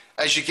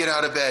as you get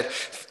out of bed.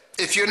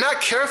 If you're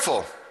not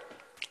careful,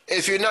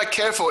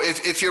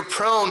 if you're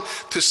prone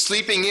to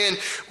sleeping in,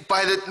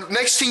 by the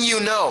next thing you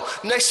know,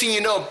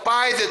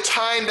 by the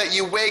time that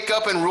you wake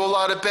up and roll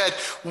out of bed,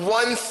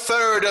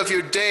 1/3 of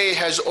your day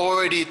has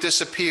already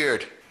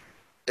disappeared.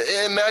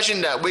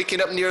 Imagine that,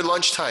 waking up near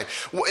lunchtime,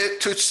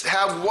 to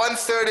have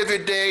 1/3 of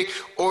your day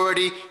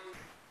already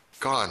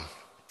gone.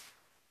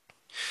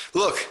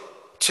 Look,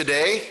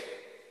 today,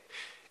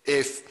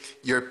 if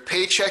your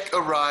paycheck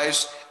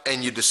arrives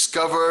and you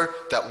discover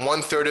that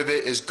 1/3 of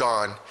it is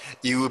gone,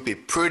 you would be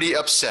pretty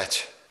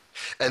upset.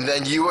 And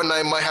then you and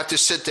I might have to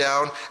sit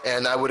down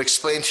and I would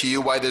explain to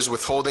you why there's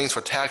withholdings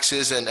for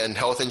taxes and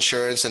health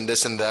insurance and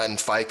this and that and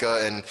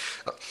FICA and...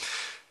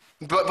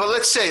 But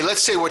let's say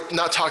we're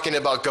not talking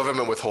about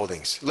government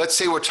withholdings. Let's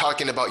say we're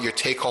talking about your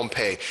take-home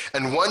pay.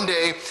 And one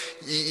day,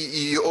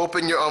 you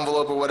open your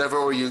envelope or whatever,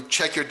 or you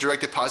check your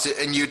direct deposit,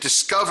 and you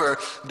discover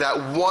that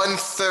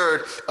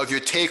 1/3 of your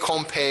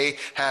take-home pay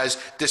has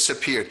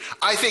disappeared.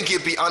 I think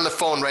you'd be on the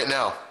phone right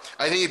now.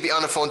 I think you'd be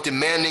on the phone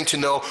demanding to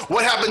know,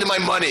 what happened to my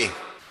money?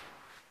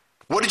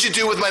 What did you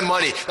do with my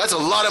money? That's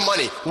a lot of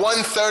money.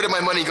 1/3 of my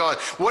money gone.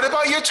 What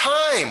about your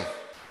time?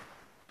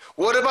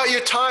 What about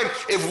your time?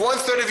 If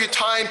 1/3 of your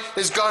time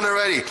is gone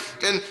already.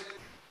 And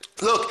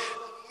look,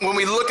 when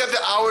we look at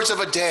the hours of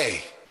a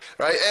day,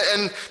 right?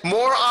 And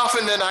more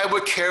often than I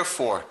would care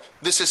for,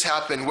 this has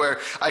happened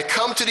where I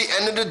come to the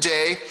end of the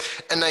day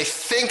and I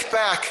think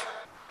back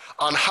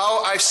on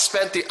how I've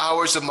spent the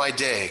hours of my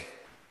day.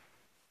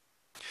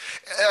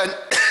 And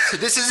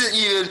this isn't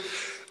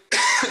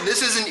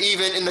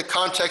even in the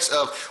context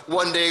of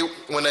one day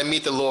when I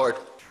meet the Lord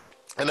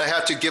and I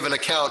have to give an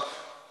account.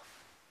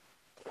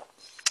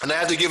 And I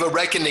have to give a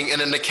reckoning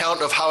and an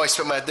account of how I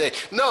spent my day.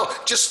 No,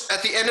 just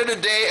at the end of the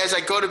day, as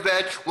I go to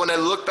bed, when I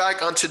look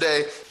back on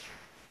today,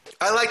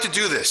 I like to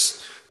do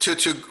this, to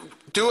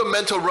do a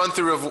mental run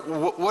through of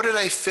what did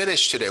I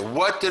finish today?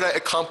 What did I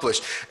accomplish?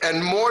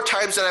 And more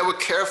times than I would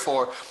care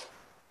for,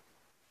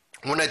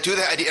 when I do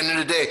that at the end of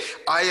the day,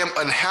 I am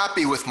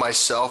unhappy with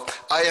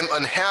myself. I am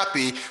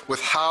unhappy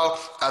with how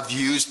I've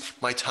used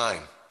my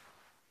time.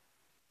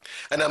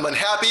 And I'm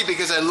unhappy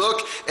because I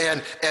look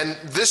and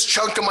this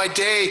chunk of my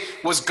day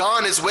was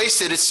gone, is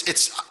wasted.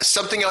 It's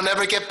something I'll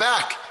never get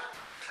back.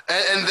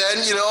 And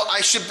then, I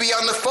should be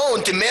on the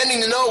phone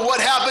demanding to know what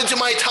happened to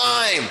my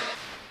time.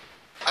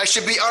 I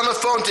should be on the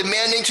phone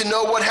demanding to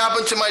know what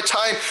happened to my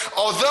time.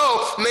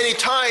 Although many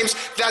times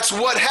that's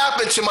what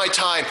happened to my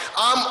time.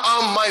 I'm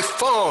on my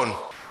phone.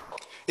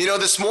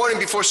 This morning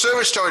before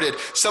service started,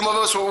 some of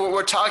us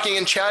were talking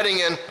and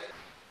chatting, and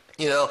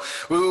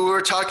we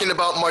were talking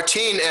about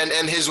Martin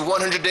and his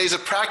 100 days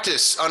of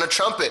practice on a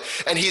trumpet.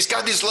 And he's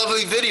got these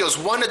lovely videos,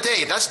 one a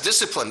day. That's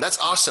discipline. That's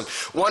awesome.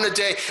 One a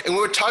day. And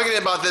we were talking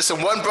about this,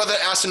 and one brother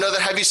asked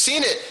another, have you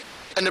seen it?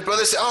 And the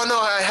brother said, oh, no,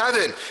 I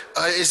haven't.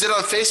 Is it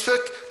on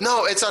Facebook?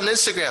 No, it's on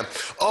Instagram.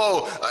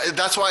 Oh,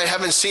 that's why I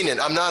haven't seen it.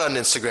 I'm not on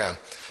Instagram.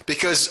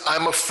 Because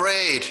I'm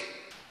afraid.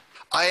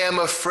 I am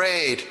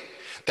afraid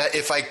that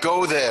if I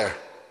go there,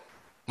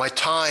 my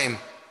time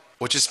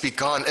will just be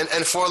gone.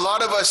 And for a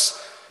lot of us,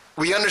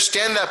 we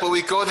understand that, but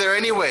we go there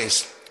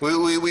anyways.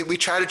 We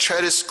try to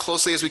tread as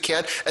closely as we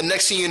can, and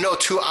next thing you know,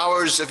 2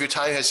 hours of your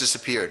time has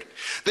disappeared.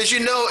 Did you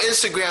know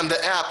Instagram,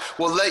 the app,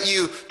 will let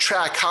you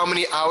track how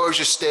many hours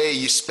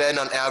you spend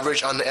on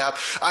average on the app?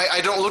 I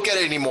don't look at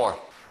it anymore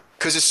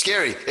because it's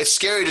scary. It's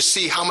scary to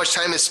see how much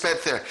time is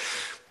spent there.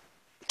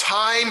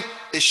 Time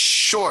is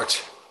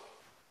short.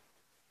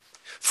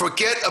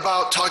 Forget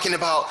about talking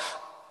about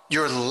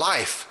your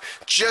life.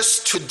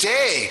 Just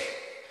today,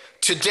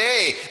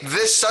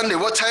 this Sunday,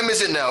 what time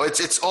is it now?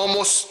 It's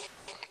almost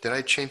Did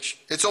I change?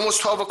 It's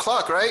almost 12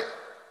 o'clock, right?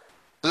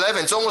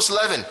 11. It's almost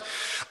 11.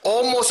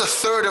 Almost a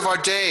third of our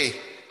day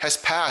has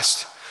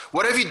passed.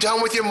 What have you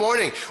done with your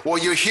morning? Well,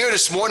 you're here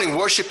this morning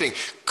worshiping.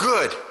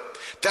 Good.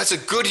 That's a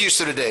good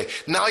use of the day.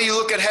 Now you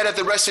look ahead at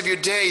the rest of your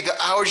day, the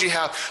hours you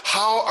have.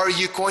 How are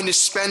you going to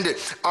spend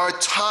it? Our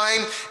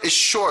time is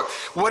short.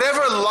 Whatever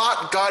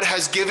lot God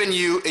has given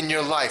you in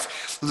your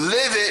life,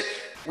 live it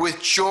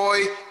with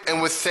joy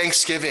and with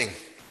thanksgiving.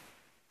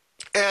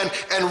 And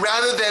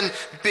rather than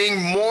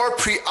being more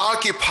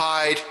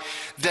preoccupied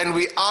than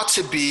we ought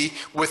to be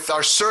with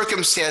our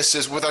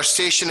circumstances, with our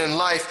station in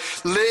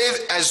life, live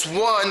as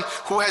one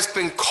who has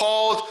been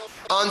called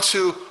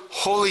unto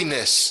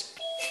holiness.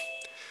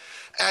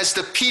 As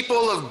the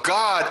people of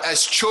God,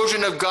 as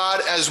children of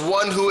God, as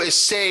one who is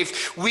saved,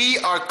 we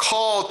are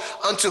called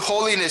unto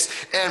holiness.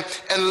 And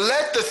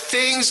let the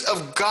things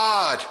of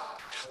God,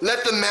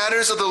 let the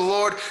matters of the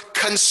Lord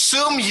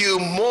consume you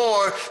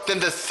more than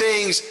the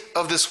things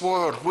of this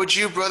world. Would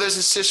you, brothers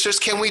and sisters,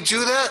 can we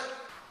do that?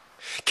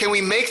 Can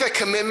we make that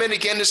commitment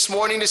again this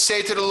morning to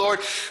say to the Lord,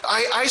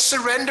 I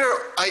surrender.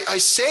 I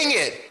sang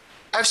it.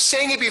 I've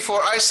sang it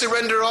before. I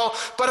surrender all,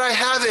 but I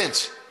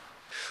haven't.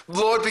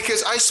 Lord,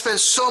 because I spend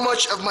so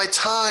much of my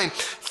time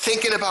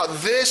thinking about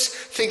this,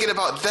 thinking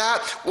about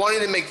that, wanting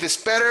to make this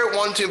better,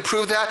 wanting to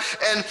improve that,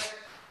 and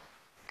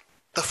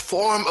the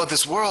form of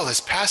this world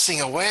is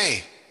passing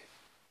away.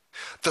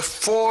 The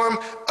form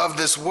of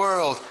this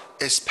world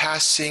is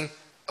passing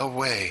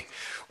away.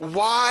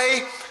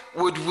 Why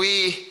would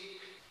we,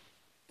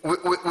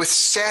 with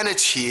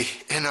sanity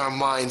in our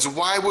minds,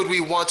 why would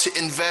we want to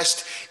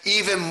invest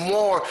even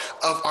more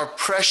of our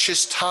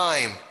precious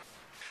time,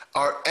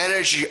 our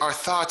energy, our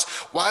thoughts?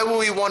 Why would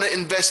we want to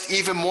invest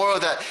even more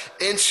of that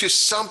into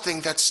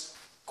something that's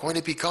going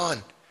to be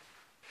gone?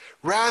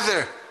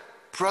 Rather,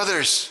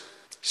 brothers,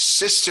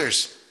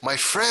 sisters, my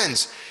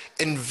friends,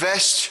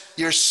 invest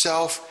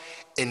yourself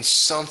in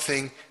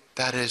something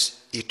that is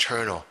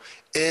eternal,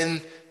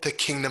 in the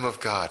kingdom of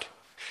God.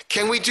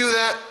 Can we do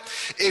that?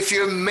 If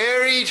you're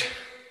married,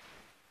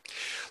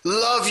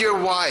 love your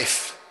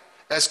wife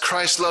as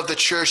Christ loved the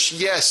church,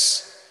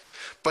 yes,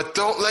 but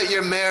don't let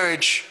your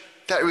marriage,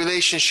 that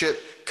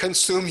relationship,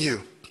 consume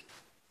you.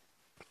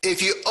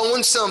 If you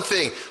own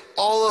something,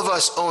 all of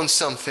us own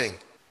something.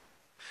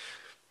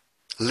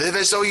 Live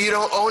as though you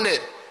don't own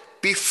it.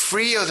 Be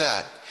free of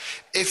that.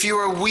 If you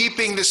are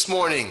weeping this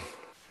morning,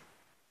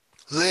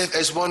 live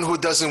as one who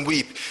doesn't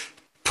weep.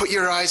 Put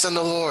your eyes on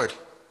the Lord.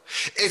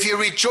 If you're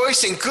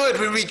rejoicing, good,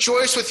 we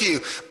rejoice with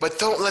you, but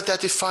don't let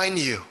that define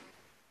you.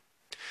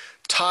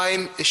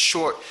 Time is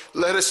short.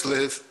 Let us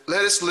live.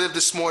 Let us live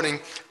this morning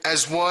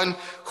as one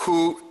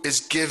who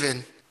is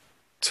given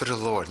to the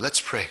Lord.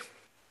 Let's pray.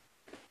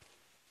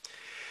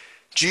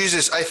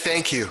 Jesus, I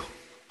thank you.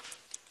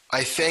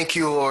 I thank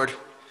you, Lord,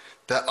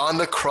 that on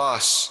the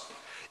cross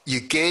you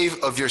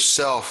gave of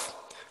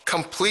yourself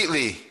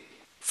completely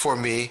for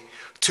me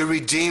to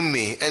redeem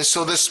me. And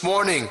so this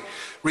morning,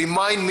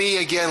 remind me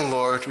again,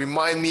 Lord,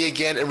 remind me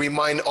again and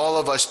remind all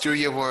of us through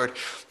your word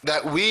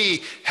that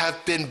we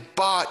have been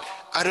bought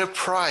at a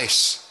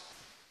price,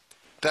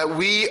 that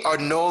we are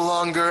no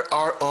longer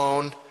our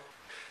own,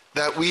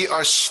 that we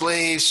are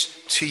slaves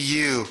to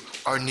you,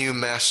 our new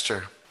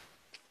master.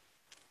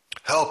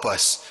 Help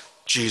us,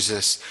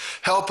 Jesus.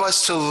 Help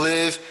us to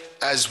live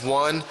as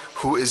one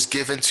who is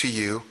given to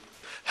you.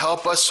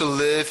 Help us to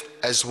live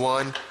as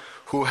one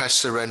who has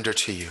surrendered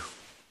to you.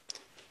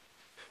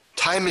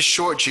 Time is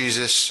short,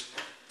 Jesus.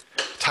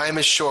 Time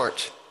is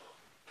short.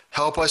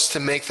 Help us to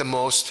make the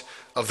most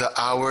of the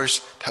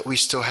hours that we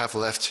still have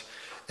left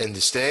in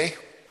this day,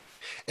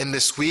 in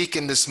this week,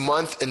 in this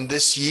month, in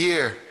this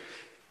year,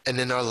 and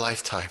in our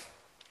lifetime.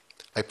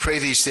 I pray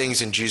these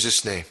things in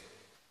Jesus' name.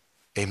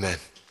 Amen.